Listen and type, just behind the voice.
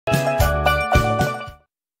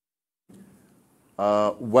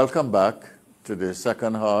Welcome back to the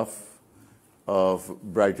second half of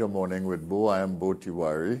Brighter Morning with Bo. I am Bo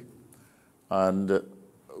Tiwari, and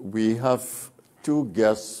we have two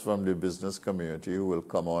guests from the business community who will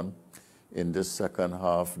come on in this second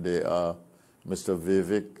half. They are Mr.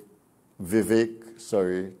 Vivek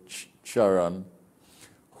Charran,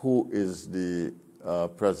 who is the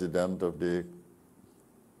president of the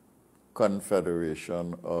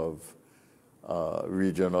Confederation of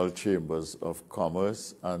Regional Chambers of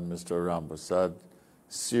Commerce, and Mr. Rampersad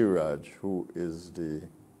Siuraj, who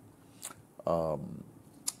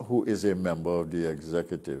is a member of the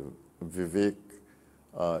executive. Vivek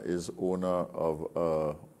is owner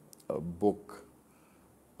of a book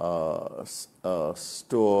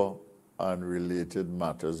store and related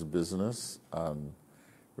matters business, and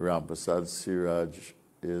Rampersad Siuraj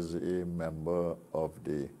is a member of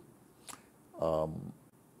the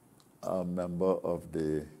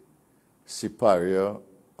Siparia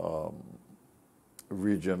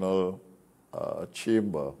Regional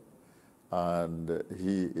Chamber, and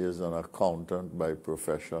he is an accountant by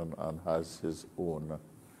profession and has his own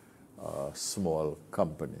small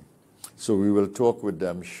company. So we will talk with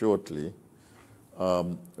them shortly.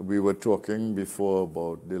 We were talking before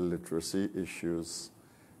about the literacy issues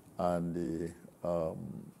and the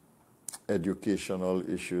educational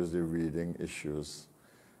issues, the reading issues.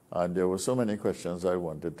 And there were so many questions I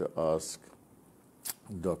wanted to ask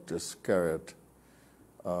Dr. Scarrett.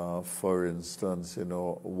 For instance,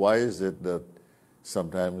 why is it that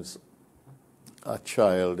sometimes a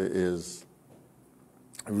child is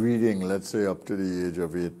reading, let's say, up to the age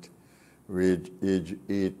of age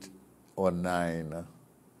 8 or 9,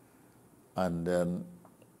 and then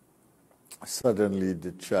suddenly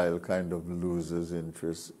the child kind of loses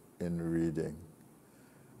interest in reading?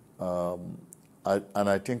 And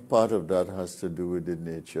I think part of that has to do with the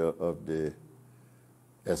nature of the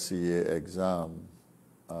SEA exam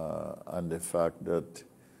and the fact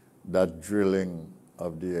that drilling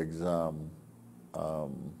of the exam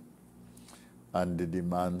and the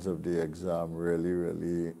demands of the exam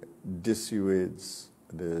really dissuades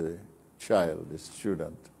the child, the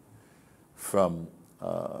student, from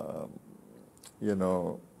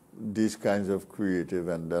these kinds of creative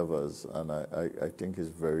endeavors, and I think is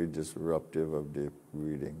very disruptive of the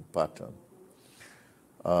reading pattern.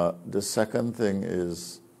 The second thing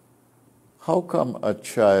is, how come a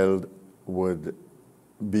child would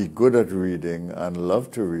be good at reading and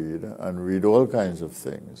love to read and read all kinds of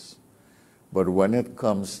things, but when it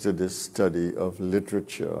comes to the study of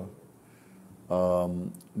literature,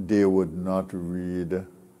 they would not read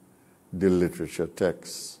the literature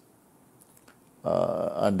texts?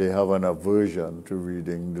 And they have an aversion to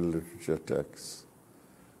reading the literature texts.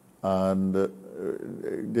 And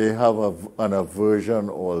they have an aversion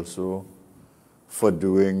also for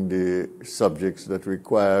doing the subjects that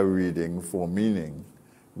require reading for meaning,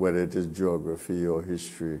 whether it is geography or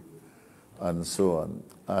history and so on.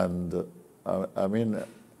 And I mean,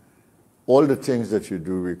 all the things that you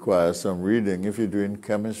do require some reading. If you're doing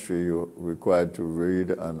chemistry, you're required to read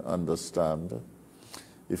and understand.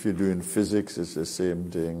 If you're doing physics, it's the same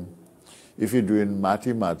thing. If you're doing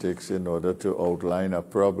mathematics, in order to outline a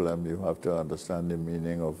problem, you have to understand the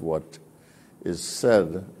meaning of what is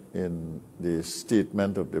said in the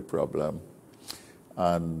statement of the problem.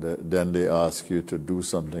 And then they ask you to do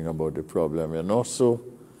something about the problem. So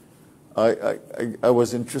I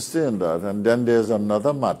was interested in that. And then there's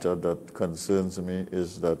another matter that concerns me,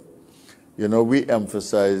 is that, we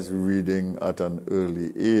emphasize reading at an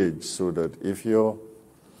early age, so that if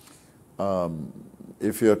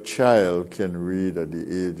your child can read at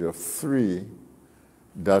the age of 3,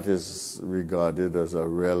 that is regarded as a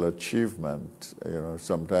real achievement.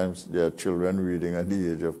 Sometimes there are children reading at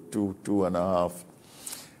the age of 2.5.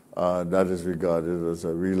 That is regarded as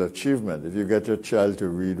a real achievement. If you get your child to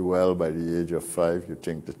read well by the age of 5, you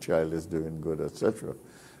think the child is doing good, etc.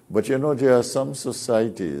 But there are some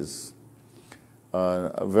societies,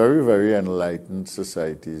 very, very enlightened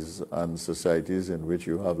societies, and societies in which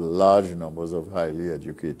you have large numbers of highly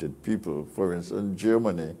educated people. For instance,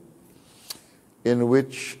 Germany, in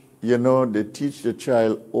which, they teach the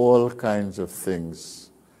child all kinds of things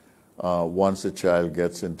once the child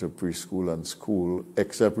gets into preschool and school,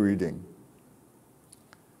 except reading.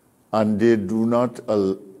 And they do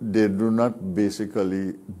not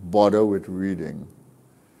basically bother with reading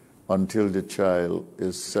until the child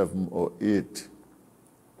is 7 or 8.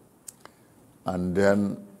 And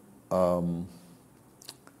then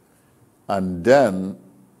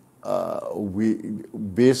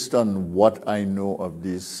based on what I know of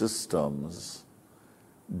these systems,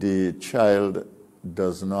 the child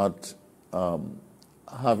does not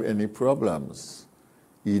have any problems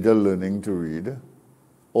either learning to read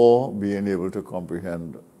or being able to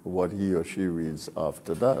comprehend what he or she reads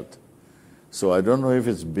after that. So I don't know if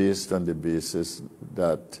it's based on the basis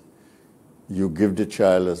that you give the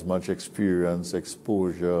child as much experience,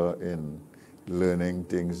 exposure in learning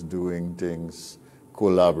things, doing things,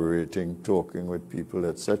 collaborating, talking with people,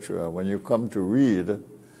 etc. When you come to read,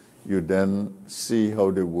 you then see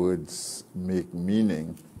how the words make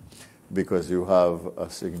meaning because you have a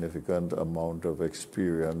significant amount of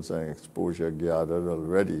experience and exposure gathered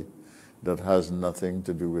already that has nothing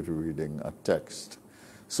to do with reading a text.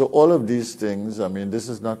 So all of these things, I mean, this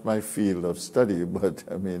is not my field of study, but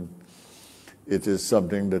I mean, it is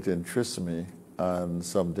something that interests me and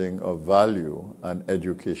something of value, and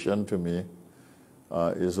education to me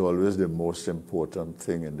is always the most important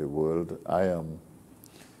thing in the world. I am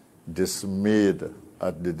dismayed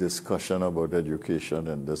at the discussion about education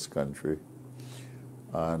in this country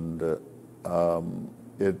and the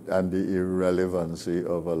irrelevancy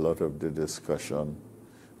of a lot of the discussion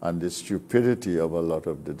and the stupidity of a lot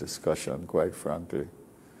of the discussion, quite frankly.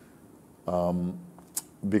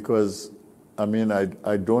 Because, I mean,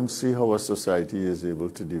 I don't see how a society is able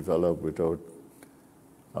to develop without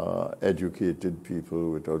educated people,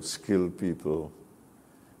 without skilled people,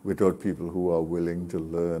 without people who are willing to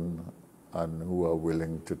learn and who are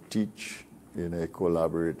willing to teach in a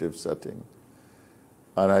collaborative setting.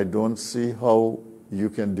 And I don't see how you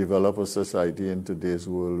can develop a society in today's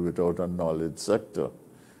world without a knowledge sector.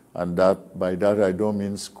 And that, by that I don't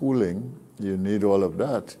mean schooling. You need all of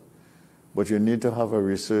that. But you need to have a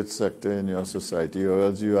research sector in your society or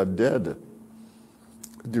else you are dead.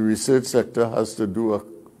 The research sector has to do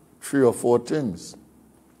 3 or 4 things.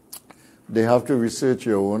 They have to research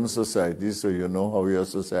your own society so you know how your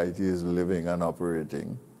society is living and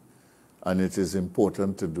operating. And it is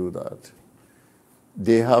important to do that.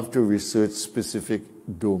 They have to research specific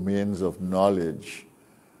domains of knowledge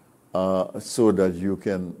so that you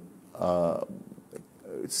can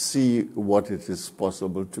see what it is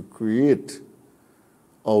possible to create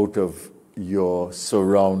out of your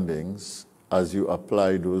surroundings as you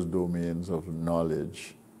apply those domains of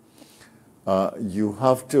knowledge. You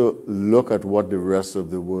have to look at what the rest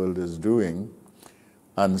of the world is doing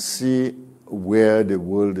and see where the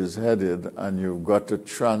world is headed, and you've got to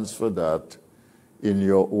transfer that in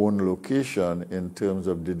your own location in terms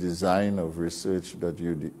of the design of research that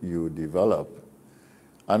you develop.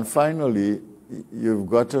 And finally, you've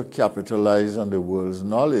got to capitalize on the world's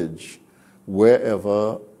knowledge.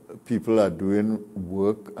 Wherever people are doing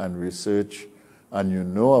work and research and you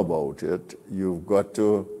know about it, you've got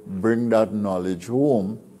to bring that knowledge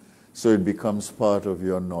home so it becomes part of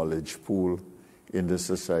your knowledge pool in the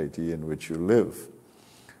society in which you live.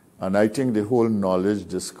 And I think the whole knowledge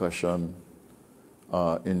discussion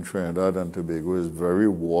in Trinidad and Tobago is very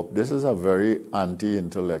warped. This is a very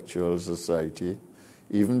anti-intellectual society.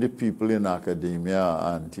 Even the people in academia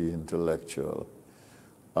are anti-intellectual.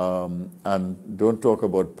 And don't talk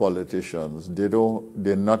about politicians.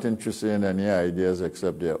 They're not interested in any ideas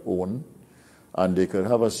except their own. And they could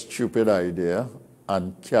have a stupid idea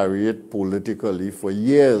and carry it politically for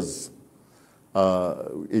years,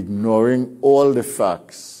 ignoring all the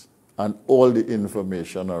facts and all the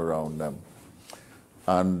information around them.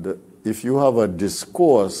 And if you have a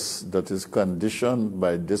discourse that is conditioned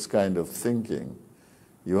by this kind of thinking,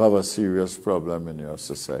 you have a serious problem in your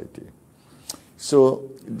society. So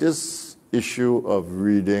this issue of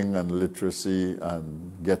reading and literacy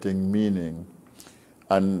and getting meaning,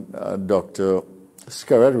 and Dr.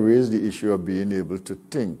 Siuraj raised the issue of being able to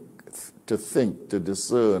think, to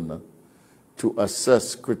discern, to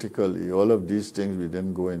assess critically. All of these things we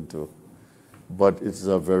didn't go into. But it's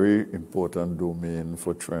a very important domain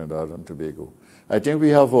for Trinidad and Tobago. I think we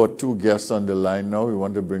have our 2 guests on the line now. We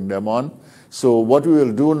want to bring them on. So what we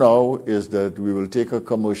will do now is that we will take a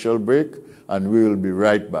commercial break and we will be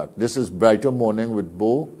right back. This is Brighter Morning with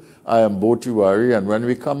Bo. I am Bo Tiwari, and when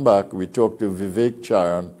we come back, we talk to Vivek,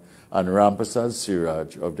 Charran and Rampersad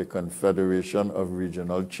Siuraj of the Confederation of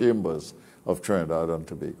Regional Chambers of Trinidad and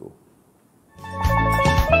Tobago.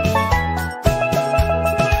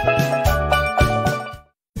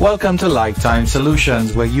 Welcome to Lifetime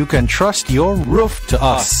Solutions, where you can trust your roof to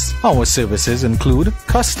us. Our services include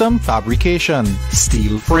custom fabrication,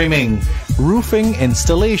 steel framing, roofing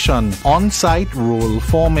installation, on-site roll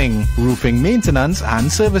forming, roofing maintenance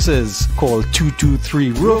and services. Call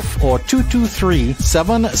 223-ROOF or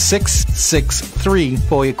 223-7663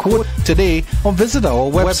 for a quote today, or visit our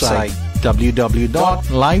website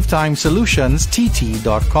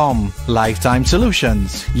www.lifetimesolutionstt.com. Lifetime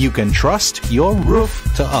Solutions. You can trust your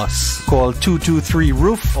roof to us. Call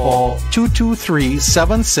 223-ROOF or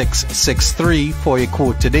 223-7663 for a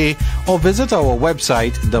quote today, or visit our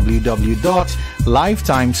website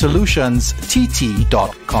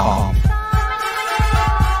www.lifetimesolutionstt.com.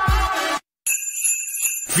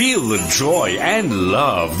 Feel the joy and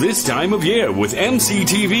love this time of year with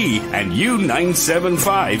MCTV and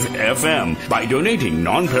U975 FM by donating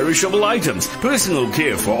non-perishable items, personal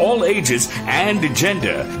care for all ages and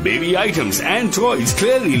gender, baby items and toys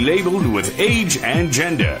clearly labeled with age and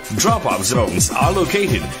gender. Drop-off zones are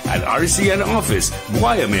located at RCN Office,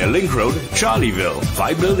 Guayamere Link Road, Charlieville.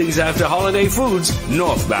 5 buildings after Holiday Foods,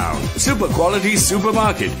 northbound. Super Quality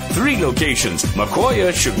Supermarket, 3 locations,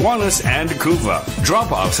 Macoya, Chaguanas, and Couva.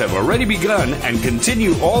 Drop-off have already begun and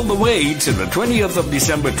continue all the way to the 20th of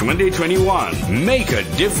December 2021. Make a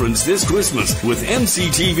difference this Christmas with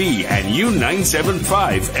MCTV and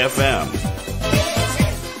U975 FM.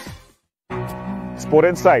 Sport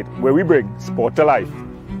Insight, where we bring sport to life.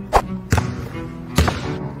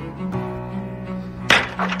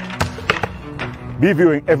 Be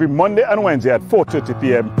viewing every Monday and Wednesday at 4:30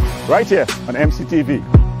 p.m. right here on MCTV.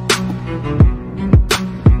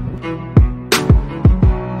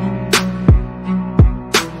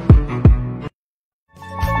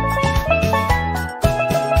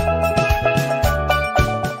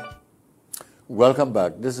 Welcome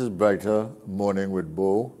back. This is Brighter Morning with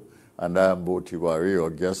Bo, and I am Bo Tiwari. Your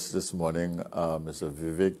guests this morning are Mr.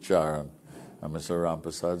 Vivek Charran and Mr.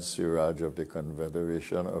 Rampersad Siuraj of the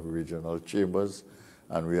Confederation of Regional Chambers,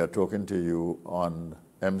 and we are talking to you on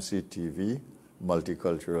MCTV,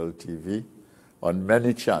 Multicultural TV, on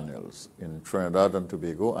many channels in Trinidad and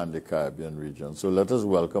Tobago and the Caribbean region. So let us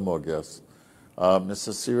welcome our guests.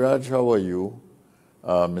 Mr. Siuraj, how are you?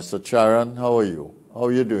 Mr. Charran, how are you? How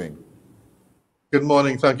are you doing? Good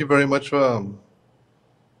morning. Thank you very much for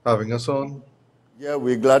having us on. Yeah,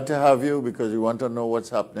 we're glad to have you because we want to know what's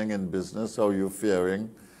happening in business, how you're faring.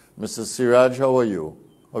 Mr. Siuraj, how are you?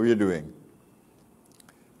 How are you doing?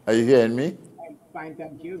 Are you hearing me? I'm fine,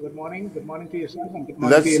 thank you. Good morning. Good morning to yourself and good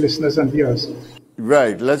morning to your listeners and viewers.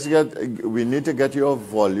 Right. We need to get your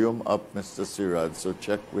volume up, Mr. Siuraj. So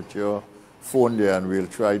check with your phone there and we'll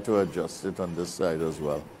try to adjust it on this side as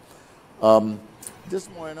well. This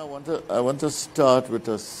morning, I want to start with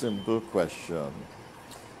a simple question.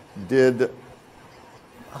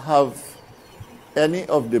 Have any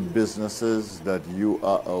of the businesses that you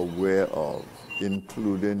are aware of,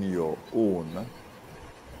 including your own,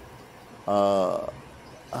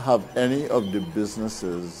 have any of the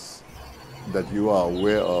businesses that you are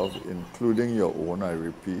aware of, including your own, I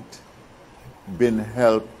repeat, been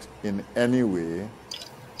helped in any way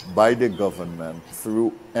by the government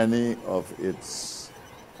through any of its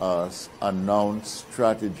announced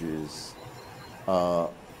strategies for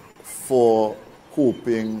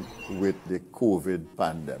coping with the COVID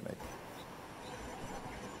pandemic?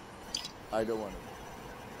 I don't want to.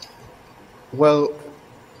 Well,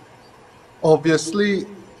 obviously,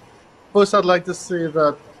 first I'd like to say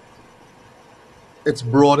that it's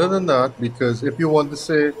broader than that, because if you want to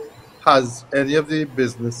say, has any of the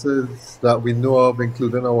businesses that we know of,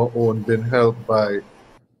 including our own, been helped by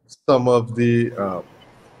some of the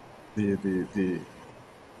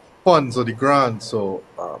funds or the grants or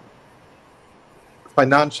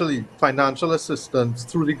financial assistance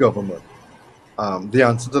through the government? The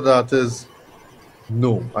answer to that is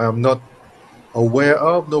no. I am not aware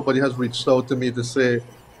of. Nobody has reached out to me to say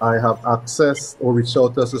I have access, or reached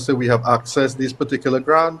out to us to say we have accessed these particular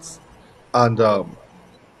grants, and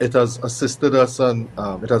it has assisted us and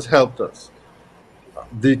it has helped us.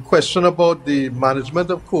 The question about the management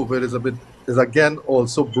of COVID is again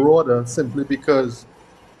also broader, simply because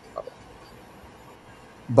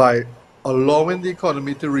by allowing the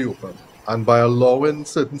economy to reopen and by allowing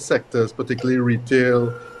certain sectors, particularly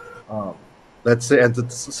retail, let's say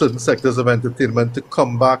certain sectors of entertainment, to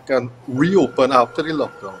come back and reopen after the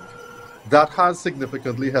lockdown, that has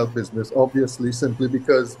significantly helped business, obviously, simply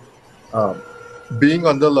because being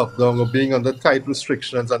under lockdown or being under tight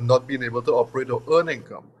restrictions and not being able to operate or earn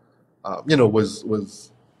income,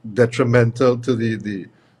 was detrimental to the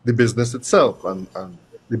business itself and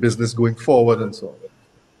the business going forward and so on.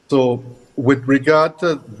 So with regard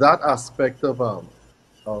to that aspect of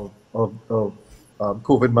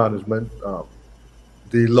COVID management,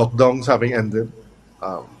 the lockdowns having ended,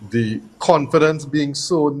 the confidence being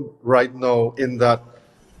sown right now in that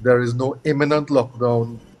there is no imminent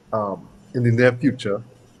lockdown in the near future,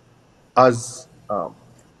 that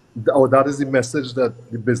is the message that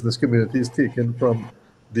the business community is taking from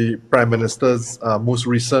the Prime Minister's most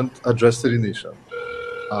recent address to the nation.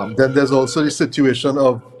 Then there's also the situation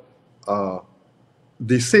of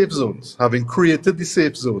the safe zones, having created the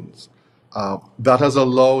safe zones. That has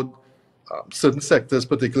allowed certain sectors,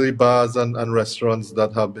 particularly bars and restaurants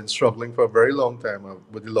that have been struggling for a very long time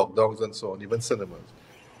with the lockdowns and so on, even cinemas,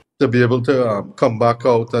 to be able to come back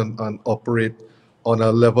out and operate on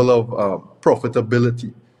a level of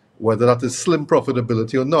profitability. Whether that is slim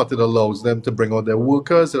profitability or not, it allows them to bring out their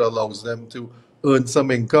workers, it allows them to earn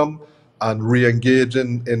some income and re-engage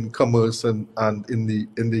in commerce and in the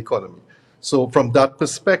economy. So from that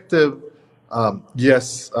perspective,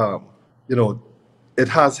 yes, it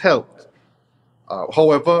has helped.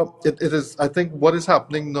 However, it is, I think what is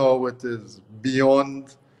happening now, it is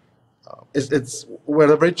beyond, we're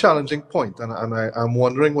at a very challenging point, and I'm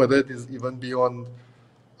wondering whether it is even beyond,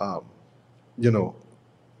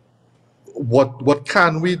 what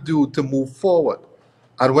can we do to move forward?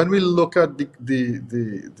 And when we look at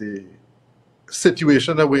the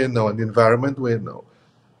situation that we're in now and the environment we're in now,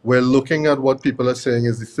 we're looking at what people are saying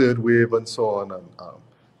is the third wave and so on, and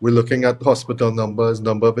we're looking at hospital numbers,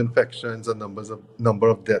 number of infections, and number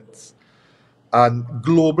of deaths. And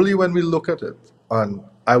globally, when we look at it, and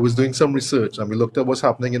I was doing some research, and we looked at what's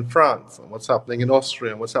happening in France, and what's happening in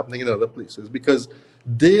Austria, and what's happening in other places, because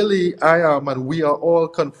daily I am, and we are all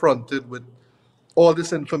confronted with all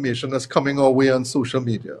this information that's coming our way on social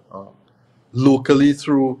media, locally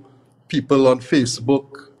through people on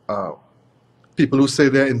Facebook, people who say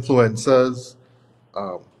they're influencers,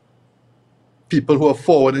 people who are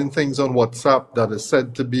forwarding things on WhatsApp that is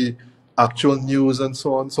said to be actual news and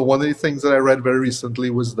so on. So one of the things that I read very recently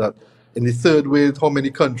was that in the third wave, how many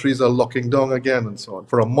countries are locking down again and so on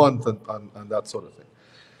for a month and that sort of thing.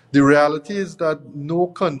 The reality is that no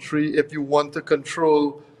country, if you want to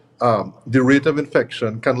control the rate of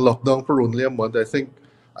infection, can lock down for only a month. I think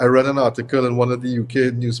I read an article in one of the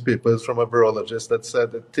UK newspapers from a virologist that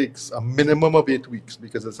said it takes a minimum of 8 weeks,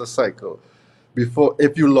 because it's a cycle, before,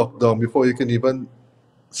 if you lock down, before you can even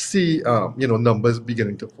see numbers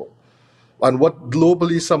beginning to fall. And what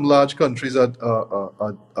globally some large countries are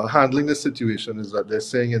handling the situation is that they're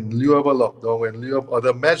saying, in lieu of a lockdown, in lieu of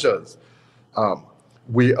other measures,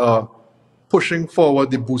 we are pushing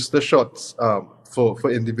forward the booster shots for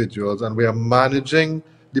individuals, and we are managing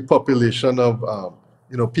the population of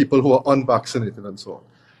people who are unvaccinated and so on.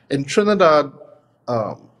 In Trinidad,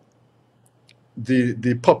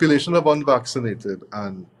 the population of unvaccinated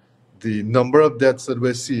and the number of deaths that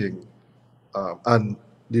we're seeing and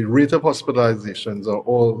the rate of hospitalizations are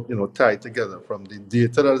all tied together from the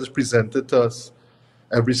data that is presented to us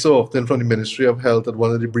every so often from the Ministry of Health at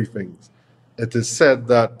one of the briefings. It is said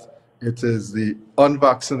that it is the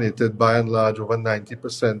unvaccinated, by and large, over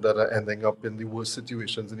 90% that are ending up in the worst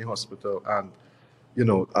situations in the hospital and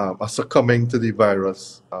are succumbing to the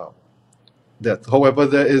virus death. However,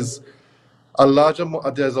 there's a lot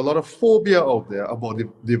of phobia out there about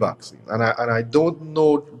the vaccine, and I don't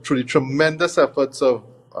know, through the tremendous efforts of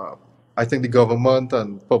I think the government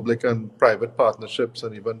and public and private partnerships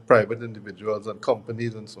and even private individuals and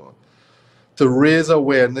companies and so on, to raise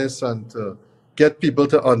awareness and to get people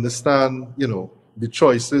to understand the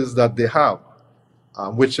choices that they have,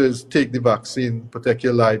 which is take the vaccine, protect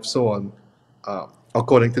your life, so on.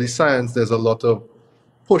 According to the science, there's a lot of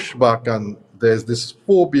pushback, and there's this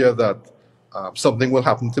phobia that something will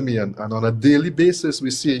happen to me, and on a daily basis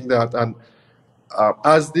we're seeing that. And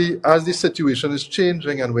as the situation is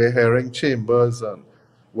changing, and we're hearing chambers, and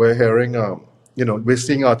we're hearing we're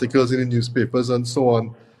seeing articles in the newspapers and so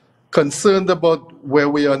on, concerned about where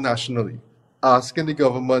we are nationally, asking the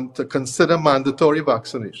government to consider mandatory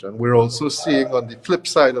vaccination. We're also seeing, on the flip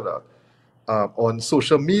side of that, on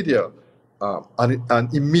social media, an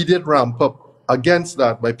immediate ramp up against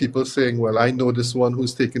that by people saying, well, I know this one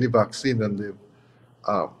who's taken the vaccine and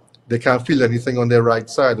they can't feel anything on their right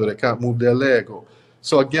side, or they can't move their leg.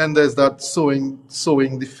 So again, there's that sowing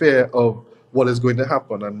the fear of what is going to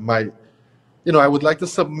happen. And I would like to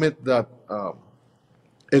submit that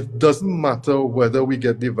it doesn't matter whether we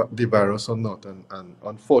get the virus or not. And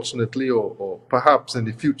unfortunately, or perhaps in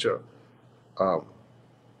the future,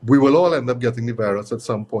 we will all end up getting the virus at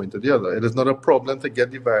some point or the other. It is not a problem to get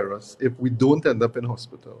the virus if we don't end up in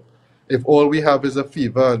hospital. If all we have is a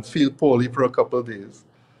fever and feel poorly for a couple of days,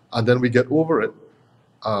 and then we get over it,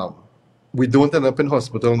 we don't end up in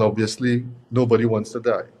hospital, and obviously nobody wants to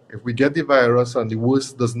die. If we get the virus and the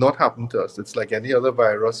worst does not happen to us, it's like any other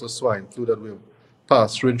virus or swine flu that we've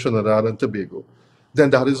passed through in Trinidad and Tobago, then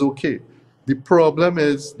that is okay. The problem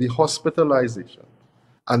is the hospitalization.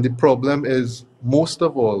 And the problem is, most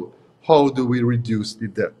of all, how do we reduce the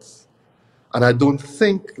deaths? And I don't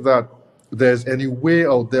think that there's any way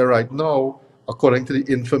out there right now, according to the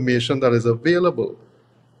information that is available,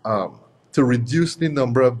 to reduce the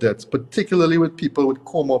number of deaths, particularly with people with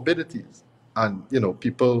comorbidities. And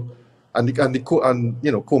people,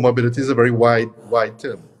 comorbidity is a very wide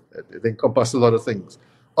term. It encompasses a lot of things,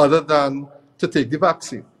 other than to take the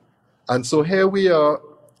vaccine. And so here we are,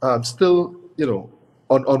 still,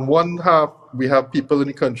 on one half, we have people in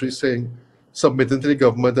the country submitting to the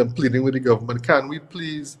government and pleading with the government, can we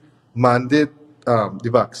please mandate the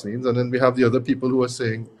vaccines? And then we have the other people who are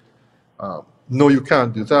saying, no, you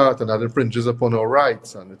can't do that, and that infringes upon our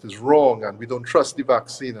rights, and it is wrong, and we don't trust the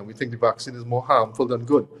vaccine, and we think the vaccine is more harmful than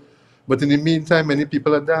good. But in the meantime, many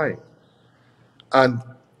people are dying. And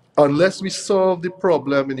unless we solve the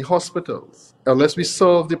problem in the hospitals, unless we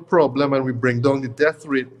solve the problem and we bring down the death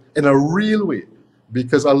rate in a real way,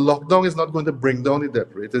 because a lockdown is not going to bring down the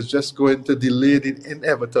death rate, it's just going to delay the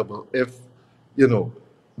inevitable if,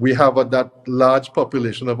 we have that large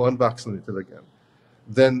population of unvaccinated again.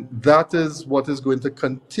 Then that is what is going to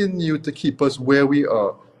continue to keep us where we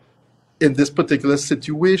are in this particular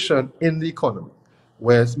situation in the economy,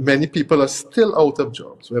 where many people are still out of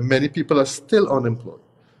jobs, where many people are still unemployed,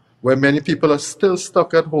 where many people are still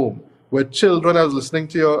stuck at home, where children, I was listening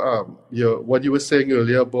to your what you were saying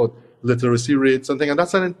earlier about literacy rates and things, and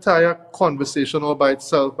that's an entire conversation all by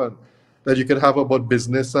itself, and that you can have about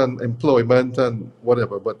business and employment and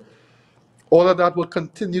whatever. But all of that will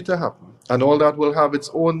continue to happen, and all that will have its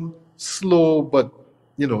own slow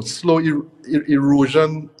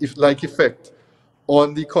erosion effect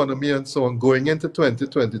on the economy and so on going into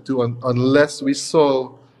 2022, unless we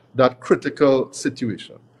solve that critical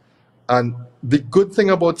situation. And the good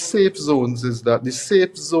thing about safe zones is that the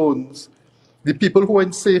safe zones, the people who are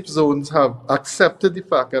in safe zones have accepted the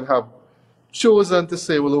fact and have chosen to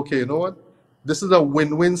say, well, okay, you know what? This is a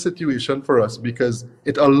win-win situation for us, because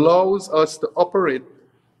it allows us to operate,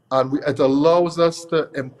 and it allows us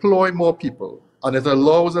to employ more people, and it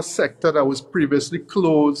allows a sector that was previously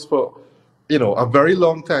closed for a very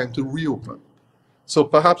long time to reopen. So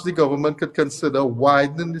perhaps the government could consider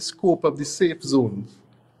widening the scope of the safe zones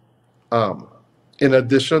in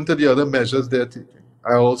addition to the other measures they're taking.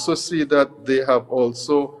 I also see that they have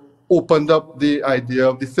also opened up the idea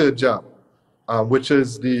of the third jab, which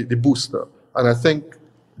is the booster. And I think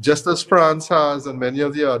just as France has and many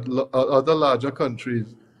of the other larger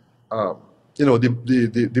countries,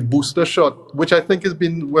 the booster shot, which I think has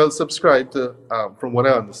been well subscribed to, from what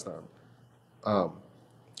I understand,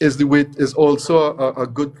 is also a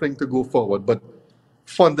good thing to go forward. But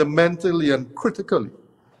fundamentally and critically,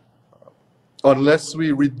 unless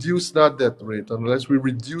we reduce that death rate, unless we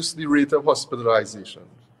reduce the rate of hospitalization,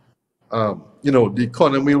 the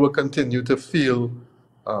economy will continue to feel,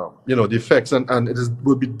 the effects, and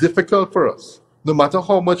will be difficult for us, no matter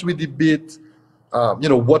how much we debate,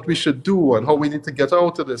 what we should do and how we need to get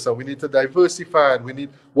out of this, and we need to diversify, and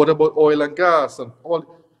what about oil and gas and all.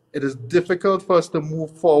 It is difficult for us to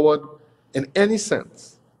move forward in any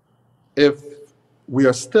sense if we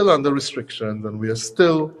are still under restrictions and we are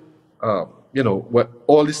still, where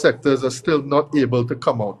all the sectors are still not able to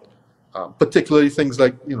come out, particularly things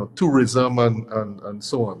like, tourism and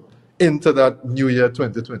so on, into that new year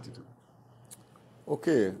 2022.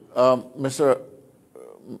 Okay, Mr.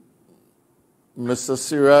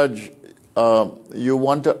 Siuraj, you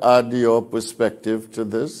want to add your perspective to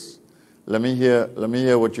this? Let me hear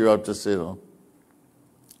what you have to say, though.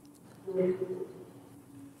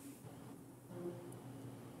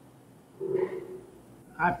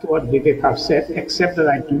 Add to what Vivek have said, except that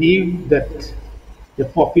I believe that the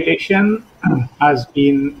population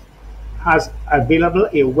has available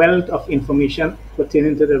a wealth of information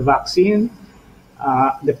pertaining to the vaccine,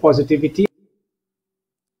 the positivity.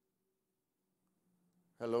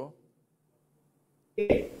 Hello?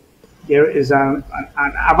 There is an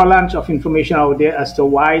avalanche of information out there as to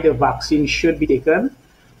why the vaccine should be taken.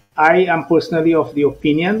 I am personally of the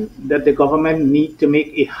opinion that the government need to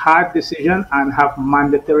make a hard decision and have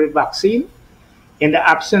mandatory vaccine. In the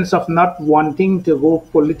absence of not wanting to go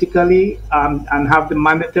politically and have the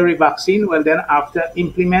mandatory vaccine, well then after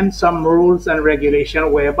implement some rules and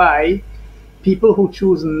regulation whereby people who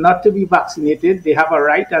choose not to be vaccinated, they have a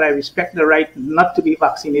right, and I respect the right not to be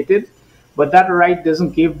vaccinated, but that right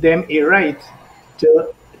doesn't give them a right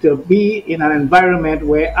to be in an environment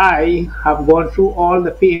where I have gone through all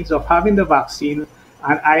the pains of having the vaccine,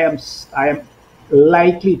 and I am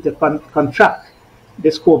likely to contract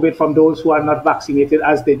this COVID from those who are not vaccinated,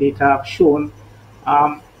 as the data have shown.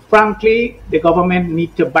 Frankly, the government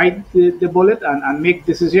need to bite the bullet and make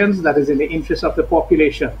decisions that is in the interest of the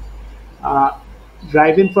population.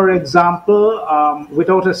 driving, for example,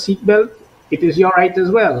 without a seatbelt, it is your right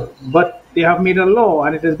as well. But they have made a law,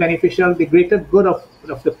 and it is beneficial. The greater good of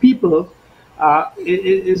the people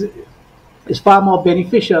is far more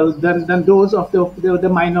beneficial than those of the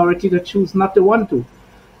minority that choose not to want to.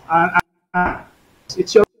 And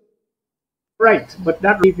it's your right, but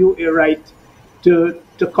that gives you a right to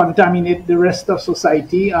contaminate the rest of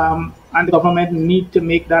society, and the government need to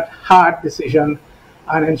make that hard decision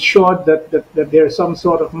and ensure that there is some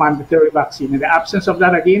sort of mandatory vaccine. In the absence of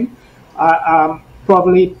that, again,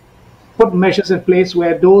 probably put measures in place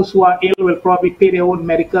where those who are ill will probably pay their own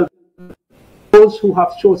medical. Those who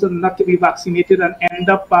have chosen not to be vaccinated and end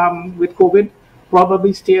up with COVID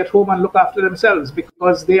probably stay at home and look after themselves,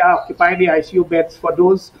 because they are occupying the ICU beds for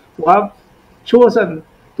those who have chosen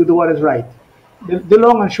to do what is right. The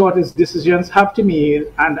long and short is decisions have to be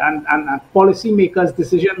made, and policy makers,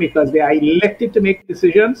 decision makers, they are elected to make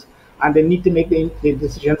decisions, and they need to make the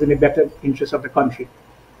decisions in the better interest of the country.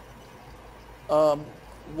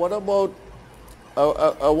 What about,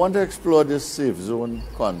 I want to explore this safe zone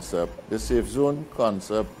concept. The safe zone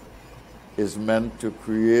concept is meant to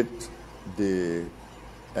create the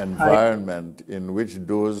environment in which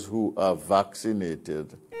those who are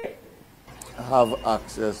vaccinated have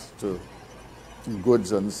access to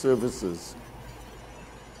goods and services,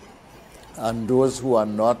 and those who are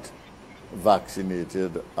not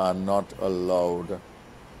vaccinated are not allowed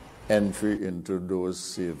entry into those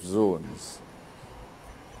safe zones.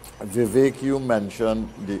 Vivek, you mentioned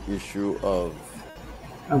the issue of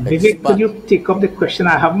Vivek, could you take up the question?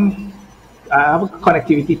 I have a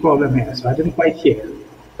connectivity problem here, so I didn't quite hear.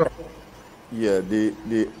 Yeah,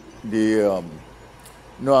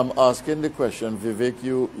 no, I'm asking the question, Vivek,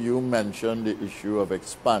 you mentioned the issue of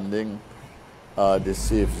expanding the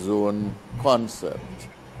safe zone concept.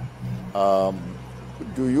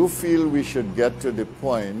 Do you feel we should get to the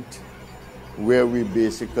point where we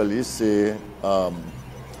basically say,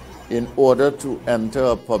 in order to enter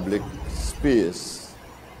a public space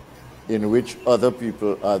in which other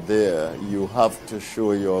people are there, you have to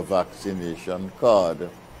show your vaccination card?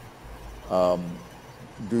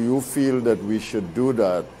 Do you feel that we should do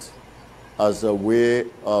that as a way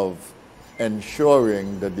of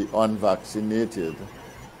ensuring that the unvaccinated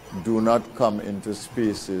do not come into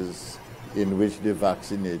spaces in which the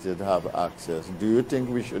vaccinated have access? Do you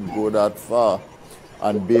think we should go that far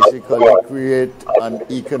and basically create an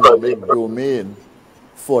economic domain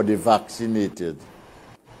for the vaccinated?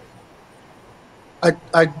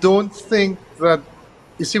 I don't think that,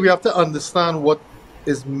 you see, we have to understand what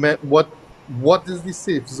is meant, what is the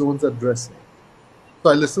safe zones addressing. So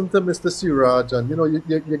I listened to Mr. Siuraj, and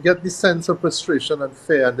you get the sense of frustration and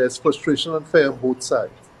fear, and there's frustration and fear on both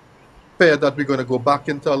sides. Fear that we're going to go back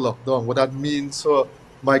into a lockdown, what that means for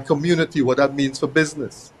my community, what that means for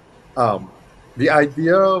business. The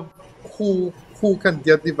idea of who can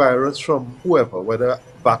get the virus from whoever, whether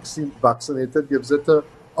vaccinated gives it to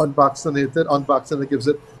unvaccinated gives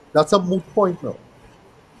it, that's a moot point now.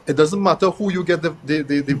 It doesn't matter who you get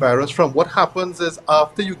the virus from. What happens is,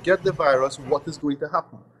 after you get the virus, what is going to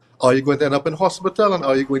happen? Are you going to end up in hospital, and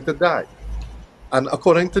are you going to die? And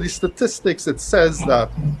according to the statistics, it says that,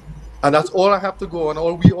 and that's all I have to go on,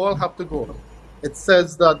 all we all have to go on. It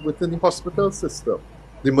says that within the hospital system,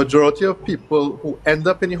 the majority of people who end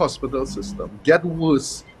up in the hospital system, get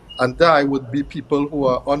worse, and die would be people who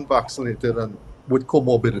are unvaccinated and with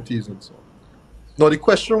comorbidities and so on. Now, the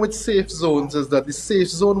question with safe zones is that the safe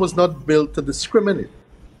zone was not built to discriminate.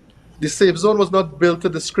 The safe zone was not built to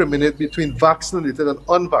discriminate between vaccinated and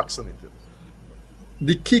unvaccinated.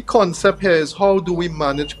 The key concept here is, how do we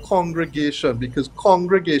manage congregation? Because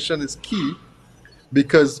congregation is key,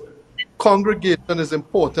 because congregation is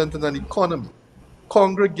important in an economy.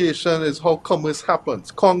 Congregation is how commerce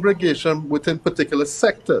happens. Congregation within particular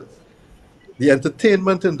sectors, the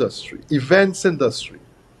entertainment industry, events industry,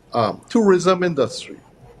 tourism industry,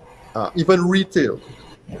 even retail.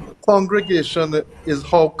 Congregation is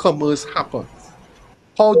how commerce happens.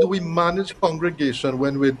 How do we manage congregation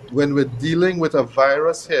when we're dealing with a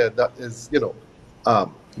virus here that is,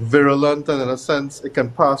 virulent, and in a sense it can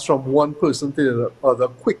pass from one person to the other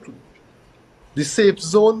quickly? The safe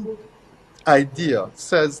zone idea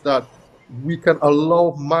says that we can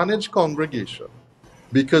allow managed congregation,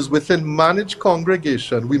 because within managed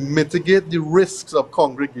congregation, we mitigate the risks of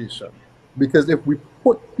congregation. Because if we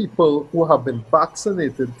put people who have been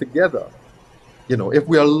vaccinated together, if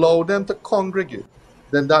we allow them to congregate,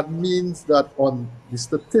 then that means that on the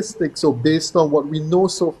statistics, so based on what we know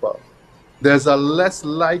so far, there's a less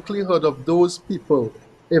likelihood of those people,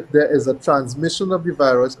 if there is a transmission of the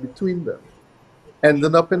virus between them,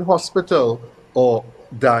 ending up in hospital or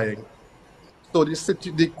dying. So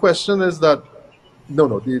the question is that,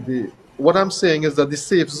 what I'm saying is that the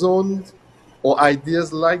safe zone or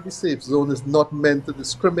ideas like the safe zone is not meant to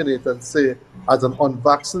discriminate and say, as an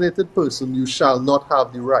unvaccinated person, you shall not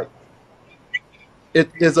have the right.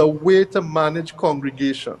 It is a way to manage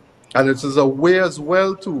congregation, and it is a way as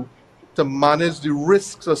well to manage the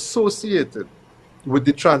risks associated with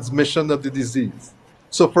the transmission of the disease.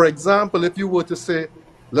 So, for example, if you were to say,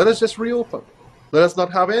 let us just reopen, let us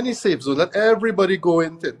not have any safe zone, let everybody go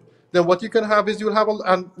into it, then what you can have is you'll have,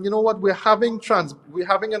 and you know what, we're having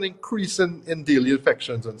an increase in daily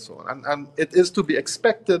infections and so on, and it is to be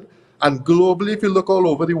expected. And globally, if you look all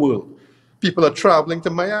over the world, people are traveling to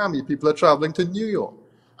Miami, people are traveling to New York.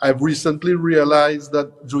 I've recently realized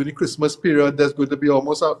that during the Christmas period, there's going to be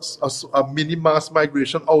almost a mini mass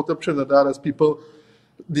migration out of Trinidad as people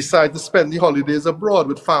decide to spend the holidays abroad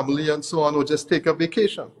with family and so on, or just take a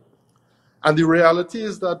vacation. And the reality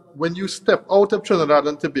is that when you step out of Trinidad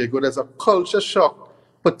and Tobago, there's a culture shock,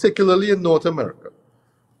 particularly in North America,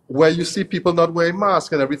 where you see people not wearing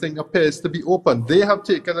masks and everything appears to be open. They have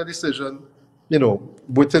taken a decision,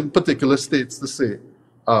 within particular states to say,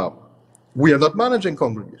 we are not managing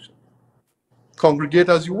congregation. Congregate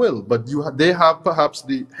as you will, but they have perhaps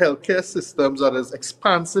the healthcare systems that is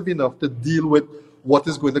expansive enough to deal with what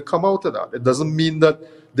is going to come out of that. It doesn't mean that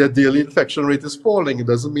their daily infection rate is falling. It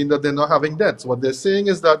doesn't mean that they're not having deaths. What they're saying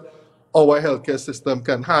is that our healthcare system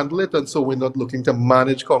can handle it, and so we're not looking to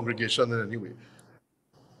manage congregation in any way.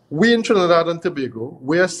 We in Trinidad and Tobago,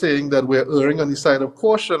 we are saying that we're erring on the side of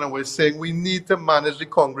caution, and we're saying we need to manage the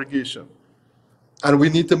congregation. And we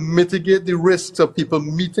need to mitigate the risks of people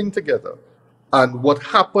meeting together. And what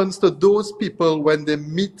happens to those people when they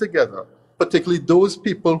meet together, particularly those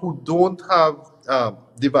people who don't have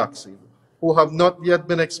the vaccine, who have not yet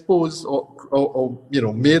been exposed or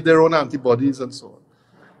made their own antibodies and so on,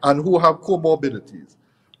 and who have comorbidities.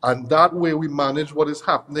 And that way we manage what is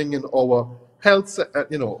happening in our health,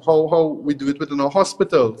 how we do it within our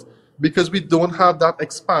hospitals, because we don't have that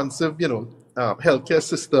expansive, healthcare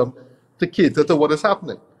system to cater to what is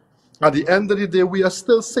happening. At the end of the day, we are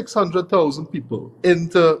still over 600,000 people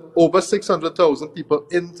into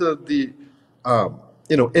the,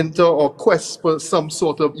 into our quest for some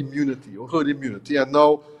sort of immunity or herd immunity. And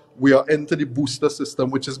now we are into the booster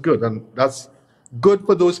system, which is good. And that's good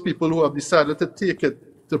for those people who have decided to take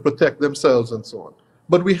it to protect themselves and so on.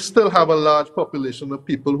 But we still have a large population of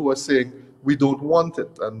people who are saying we don't want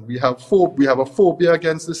it. And we have a phobia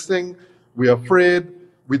against this thing. We're afraid.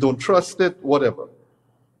 We don't trust it, whatever.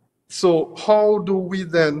 So how do we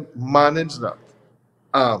then manage that?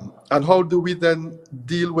 And how do we then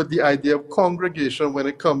deal with the idea of congregation when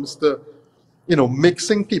it comes to,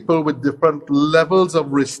 mixing people with different levels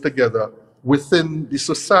of risk together within the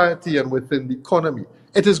society and within the economy?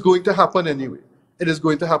 It is going to happen anyway. It is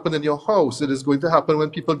going to happen in your house. It is going to happen when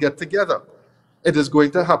people get together. It is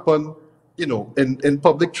going to happen, in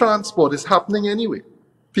public transport. It's happening anyway.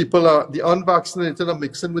 The unvaccinated are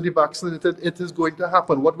mixing with the vaccinated. It is going to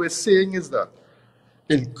happen. What we're saying is that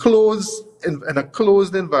in a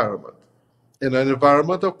closed environment, in an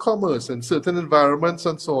environment of commerce, in certain environments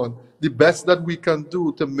and so on, the best that we can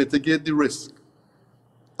do to mitigate the risk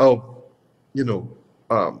of, if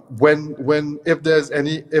there's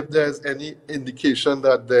any indication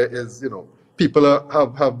that there is, people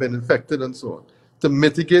have been infected and so on, to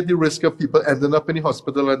mitigate the risk of people ending up in the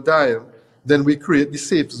hospital and dying, then we create the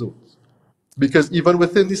safe zones. Because even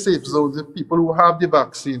within the safe zones, if people who have the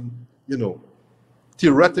vaccine,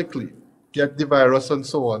 theoretically get the virus and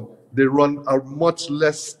so on, they run a much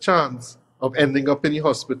less chance of ending up in the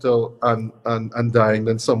hospital and dying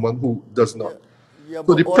than someone who does not. Yeah,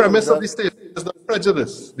 so the premise of the safe zone is not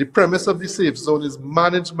prejudice. The premise of the safe zone is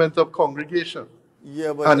management of congregation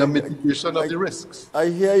and a mitigation of the risks. I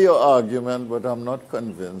hear your argument, but I'm not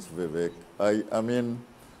convinced, Vivek. I mean,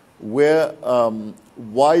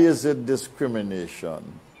 why is it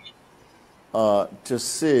discrimination to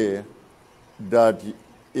say that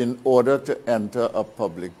in order to enter a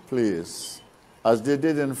public place, as they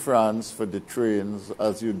did in France for the trains,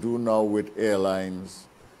 as you do now with airlines,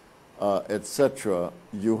 etc.,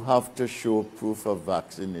 you have to show proof of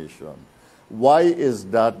vaccination? Why is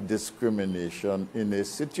that discrimination in a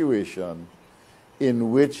situation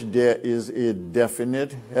in which there is a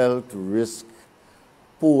definite health risk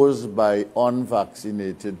posed by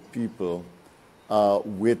unvaccinated people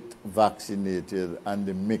with vaccinated and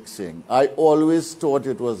the mixing? I always thought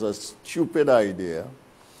it was a stupid idea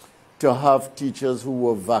to have teachers who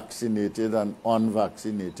were vaccinated and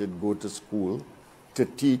unvaccinated go to school to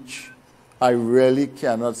teach. I really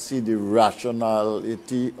cannot see the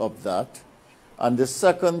rationality of that. And the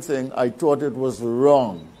second thing, I thought it was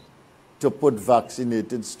wrong to put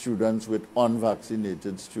vaccinated students with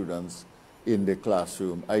unvaccinated students in the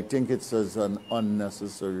classroom. I think it's as an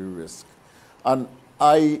unnecessary risk. And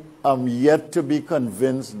I am yet to be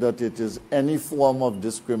convinced that it is any form of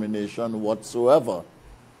discrimination whatsoever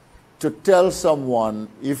to tell someone,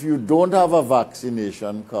 if you don't have a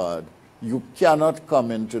vaccination card, you cannot come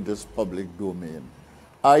into this public domain.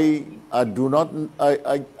 I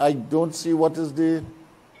don't see what is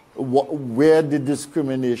where the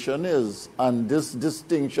discrimination is, and this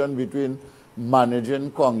distinction between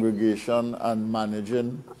managing congregation and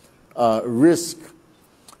managing risk,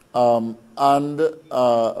 and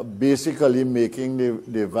basically making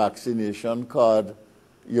the vaccination card,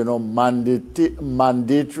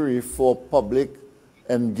 mandatory for public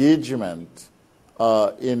engagement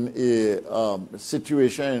in a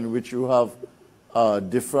situation in which you have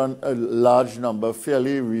large number,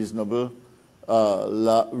 fairly reasonably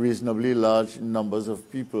large numbers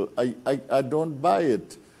of people. I don't buy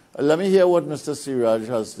it. Let me hear what Mr. Siuraj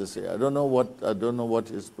has to say. I don't know what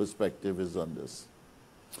his perspective is on this,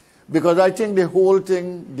 because I think the whole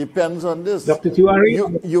thing depends on this. Dr.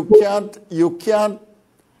 Tiwari, you can't.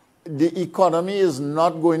 The economy is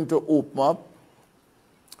not going to open up,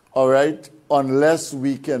 all right, unless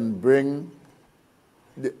we can bring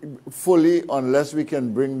the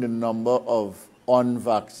number of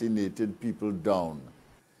unvaccinated people down.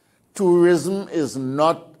 Tourism is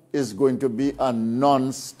going to be a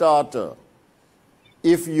non-starter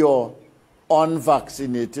if your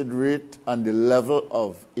unvaccinated rate and the level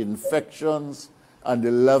of infections and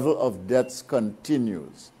the level of deaths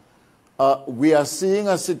continues. We are seeing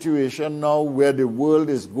a situation now where the world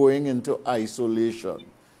is going into isolation.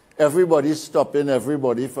 Everybody's stopping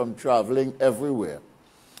everybody from traveling everywhere.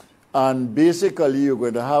 And basically, you're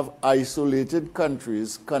going to have isolated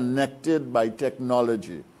countries connected by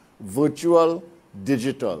technology, virtual,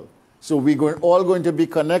 digital. So we're all going to be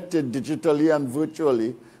connected digitally and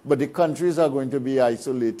virtually, but the countries are going to be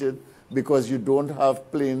isolated because you don't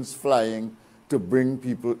have planes flying to bring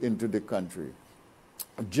people into the country.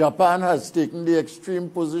 Japan has taken the extreme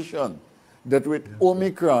position that with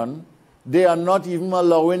Omicron, they are not even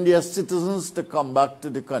allowing their citizens to come back to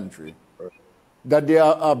the country. That they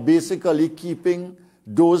are basically keeping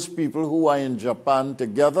those people who are in Japan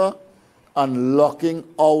together and locking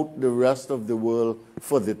out the rest of the world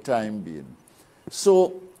for the time being.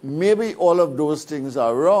 So maybe all of those things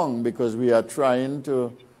are wrong because we are trying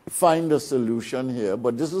to find a solution here,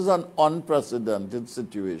 but this is an unprecedented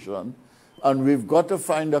situation, and we've got to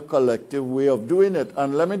find a collective way of doing it.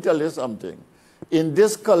 And let me tell you something. In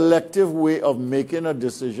this collective way of making a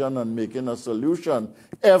decision and making a solution,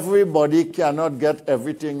 everybody cannot get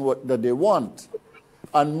everything that they want.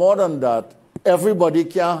 And more than that, everybody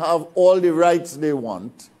can have all the rights they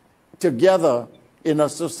want together in a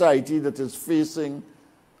society that is facing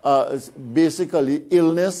basically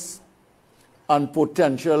illness and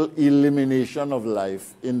potential elimination of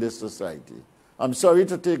life in this society. I'm sorry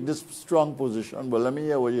to take this strong position, but let me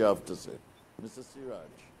hear what you have to say. Mr. Siuraj.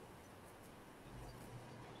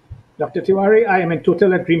 Dr. Tiwari, I am in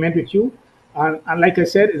total agreement with you. And like I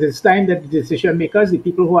said, it is time that the decision makers, the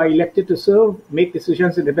people who are elected to serve, make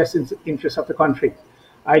decisions in the best interest of the country.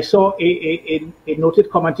 I saw a noted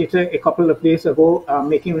commentator a couple of days ago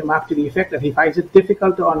making a remark to the effect that he finds it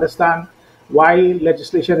difficult to understand why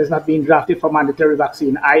legislation is not being drafted for mandatory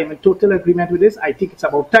vaccine. I am in total agreement with this. I think it's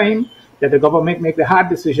about time that the government make the hard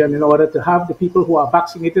decision in order to have the people who are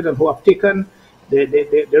vaccinated and who have taken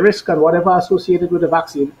the risk and whatever associated with the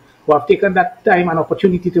vaccine, who have taken that time and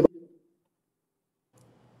opportunity to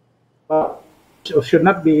should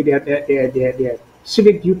not be their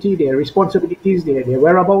civic duty, their responsibilities, their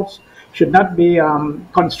whereabouts should not be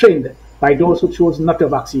constrained by those who chose not to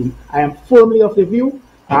vaccine. I am firmly of the view,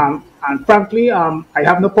 and frankly, I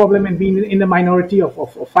have no problem in being in the minority of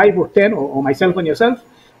 5 or 10 or myself and yourself,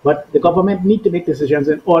 but the government need to make decisions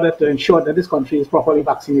in order to ensure that this country is properly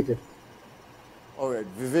vaccinated. All right,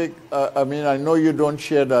 Vivek, I know you don't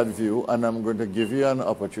share that view, and I'm going to give you an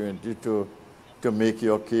opportunity to make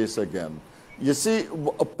your case again. You see,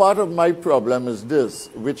 a part of my problem is this,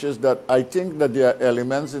 which is that I think that there are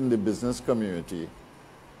elements in the business community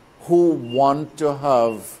who want to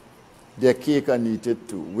have their cake and eat it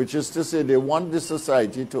too, which is to say they want the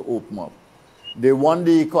society to open up. They want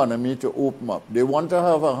the economy to open up. They want to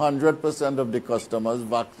have 100% of the customers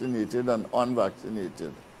vaccinated and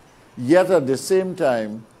unvaccinated. Yet at the same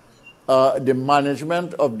time, the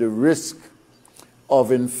management of the risk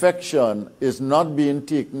of infection is not being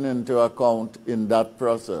taken into account in that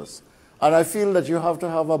process. And I feel that you have to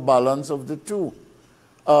have a balance of the two.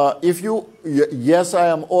 Yes, I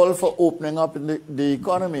am all for opening up in the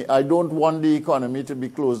economy. I don't want the economy to be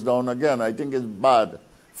closed down again. I think it's bad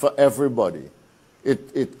for everybody.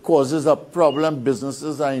 It causes a problem.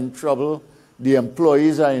 Businesses are in trouble. The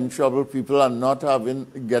employees are in trouble. People are not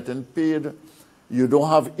getting paid. You don't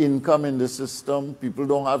have income in the system. People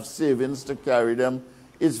don't have savings to carry them.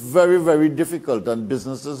 It's very, very difficult, and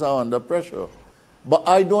businesses are under pressure. But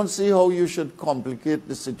I don't see how you should complicate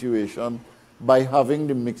the situation by having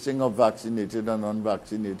the mixing of vaccinated and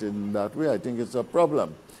unvaccinated in that way. I think it's a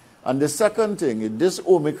problem. And the second thing is this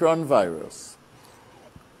Omicron virus.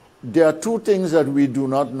 There are two things that we do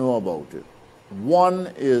not know about it.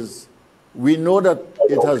 One is we know that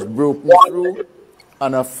it has broken through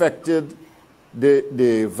and affected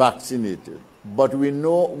the vaccinated. But we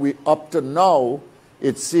know up to now,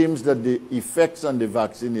 it seems that the effects on the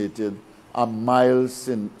vaccinated are mild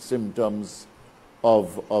symptoms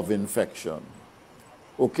of infection.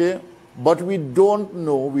 Okay? But we don't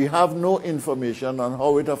know, we have no information on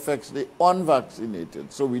how it affects the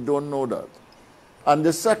unvaccinated, so we don't know that. And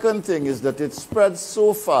the second thing is that it spreads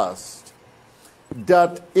so fast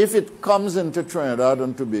that if it comes into Trinidad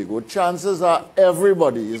and Tobago, chances are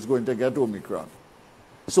everybody is going to get Omicron.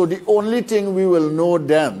 So the only thing we will know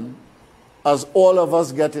then, as all of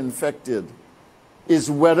us get infected,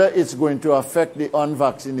 is whether it's going to affect the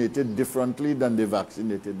unvaccinated differently than the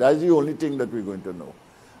vaccinated. That's the only thing that we're going to know.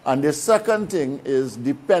 And the second thing is,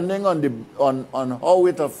 depending on how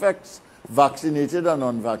it affects vaccinated and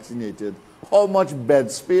unvaccinated, how much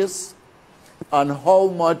bed space and how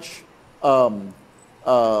much, what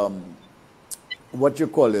you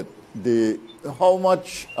call it, how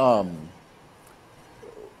much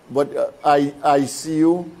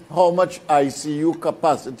ICU, how much ICU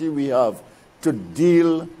capacity we have to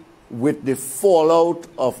deal with the fallout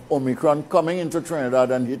of Omicron coming into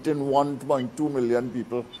Trinidad and hitting 1.2 million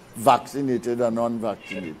people vaccinated and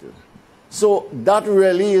unvaccinated. So that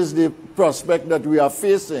really is the prospect that we are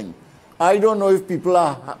facing. I don't know if people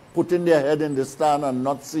are putting their head in the sand and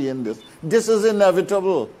not seeing this. This is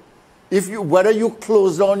inevitable. Whether you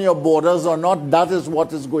close down your borders or not, that is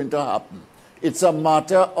what is going to happen. It's a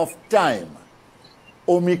matter of time.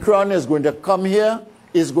 Omicron is going to come here,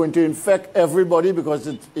 is going to infect everybody because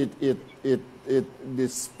the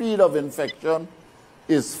speed of infection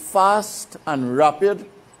is fast and rapid.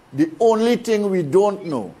 The only thing we don't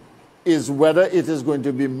know is whether it is going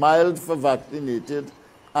to be mild for vaccinated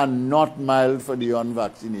and not mild for the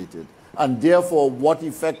unvaccinated, and therefore what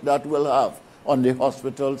effect that will have on the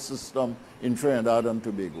hospital system in Trinidad and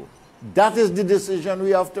Tobago. That is the decision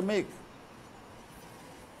we have to make.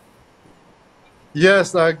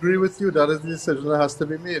 Yes, I agree with you. That is the decision that has to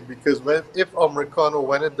be made, because if Omicron, or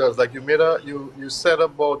when it does, like you said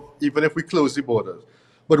about even if we close the borders,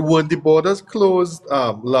 but when the borders closed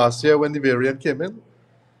last year when the variant came in,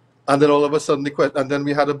 and then all of a sudden and then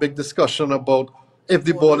we had a big discussion about if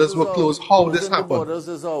the borders were closed, how this happened. The borders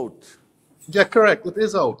is out. Yeah, correct. It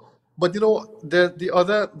is out. But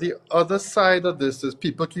the other side of this is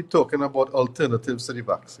people keep talking about alternatives to the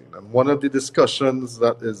vaccine, and one of the discussions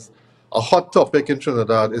that is a hot topic in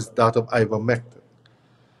Trinidad is that of ivermectin.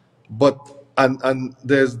 But and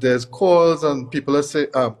there's calls, and people are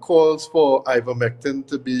saying calls for ivermectin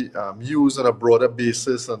to be used on a broader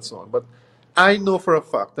basis and so on. But I know for a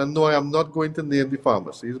fact, and no, I am not going to name the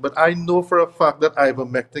pharmacies, but I know for a fact that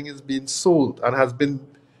ivermectin is being sold and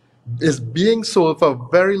is being sold for a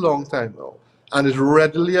very long time now, and is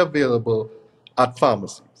readily available at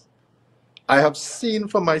pharmacies. I have seen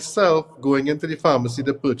for myself going into the pharmacy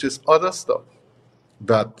to purchase other stuff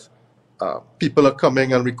that people are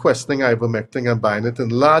coming and requesting ivermectin and buying it in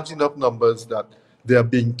large enough numbers that they are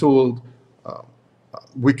being told,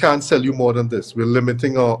 we can't sell you more than this. We're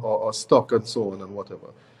limiting our stock and so on and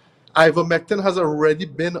whatever. Ivermectin has already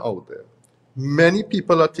been out there. Many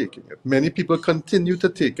people are taking it. Many people continue to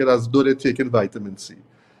take it as though they're taking vitamin C.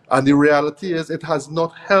 And the reality is it has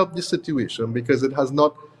not helped the situation, because it has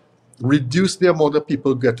not reduced the amount of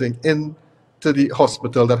people getting into the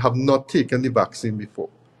hospital that have not taken the vaccine before.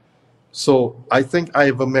 So I think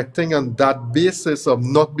ivermectin, on that basis of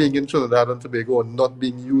not being in Trinidad and Tobago or not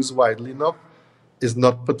being used widely enough, is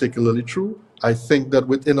not particularly true. I think that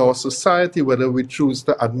within our society, whether we choose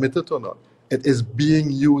to admit it or not, it is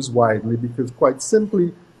being used widely, because quite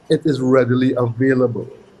simply, it is readily available.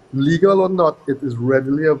 Legal or not, it is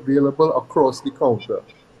readily available across the counter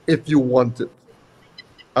if you want it.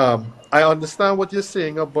 I understand what you're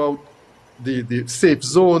saying about the safe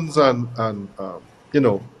zones and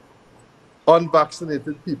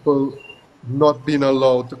unvaccinated people not being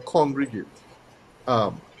allowed to congregate,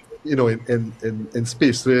 in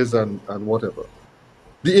spaces and whatever.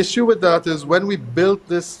 The issue with that is when we built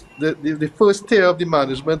this, the first tier of the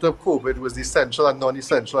management of COVID was essential and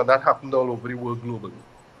non-essential, and that happened all over the world globally.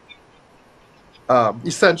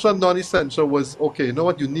 Essential and non-essential was, okay, you know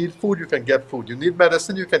what, you need food, you can get food. You need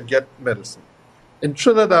medicine, you can get medicine. In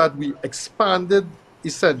Trinidad, we expanded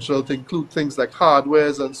essential to include things like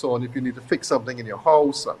hardwares and so on, if you need to fix something in your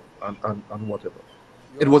house and whatever.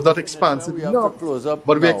 It was not expansive enough,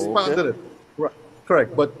 but we expanded it. Right.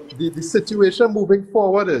 Correct. But the situation moving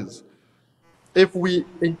forward is, if we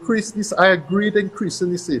increase this, I agree with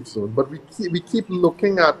increasing the safe zone, but we keep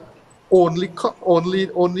looking at only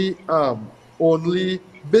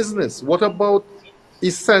business. What about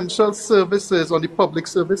essential services on the public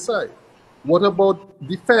service side? What about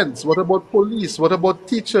defense? What about police? What about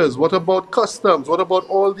teachers? What about customs? What about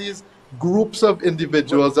all these groups of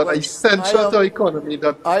individuals that are essential to our economy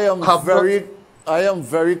that I am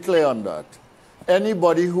very clear on that.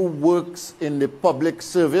 Anybody who works in the public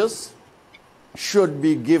service should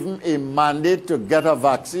be given a mandate to get a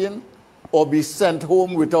vaccine or be sent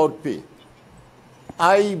home without pay.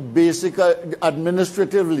 Basically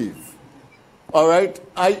administrative leave. All right?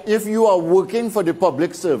 If you are working for the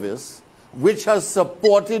public service, which has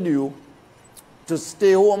supported you to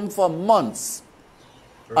stay home for months,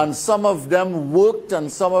 and some of them worked and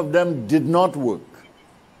some of them did not work.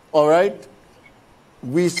 All right?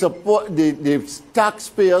 We support, the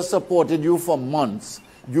taxpayer supported you for months.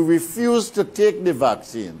 You refused to take the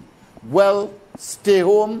vaccine. Well, stay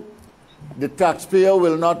home. The taxpayer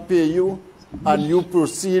will not pay you, and you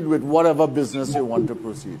proceed with whatever business you want to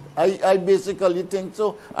proceed. I basically think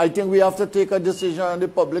so. I think we have to take a decision on the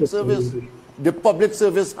public service. The public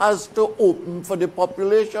service has to open for the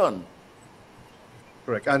population.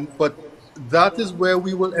 Correct. But that is where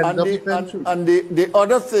we will end up eventually. And the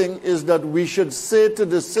other thing is that we should say to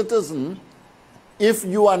the citizen, if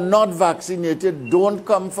you are not vaccinated, don't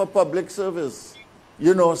come for public service.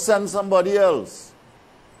 You know, send somebody else.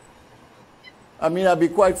 I mean, I'll be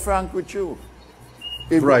quite frank with you.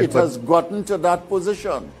 If it has gotten to that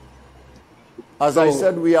position, as I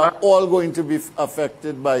said, we are all going to be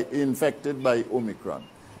infected by Omicron.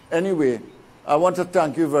 Anyway, I want to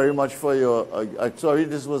thank you very much for your... sorry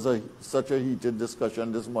this was such a heated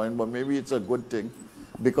discussion this morning, but maybe it's a good thing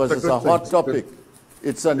because it's a hot topic.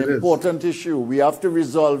 It's an important issue. We have to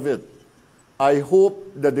resolve it. I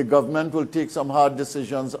hope that the government will take some hard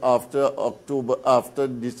decisions after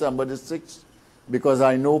December the 6th, because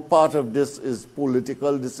I know part of this is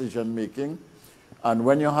political decision making. And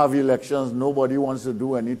when you have elections, nobody wants to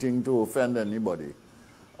do anything to offend anybody.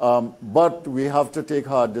 But we have to take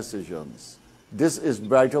hard decisions. This is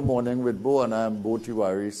Brighter Morning with Bo, and I am Bo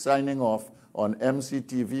Tiwari, signing off on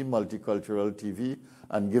MCTV, Multicultural TV,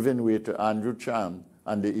 and giving way to Andrew Chan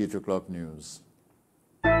and the 8 o'clock news.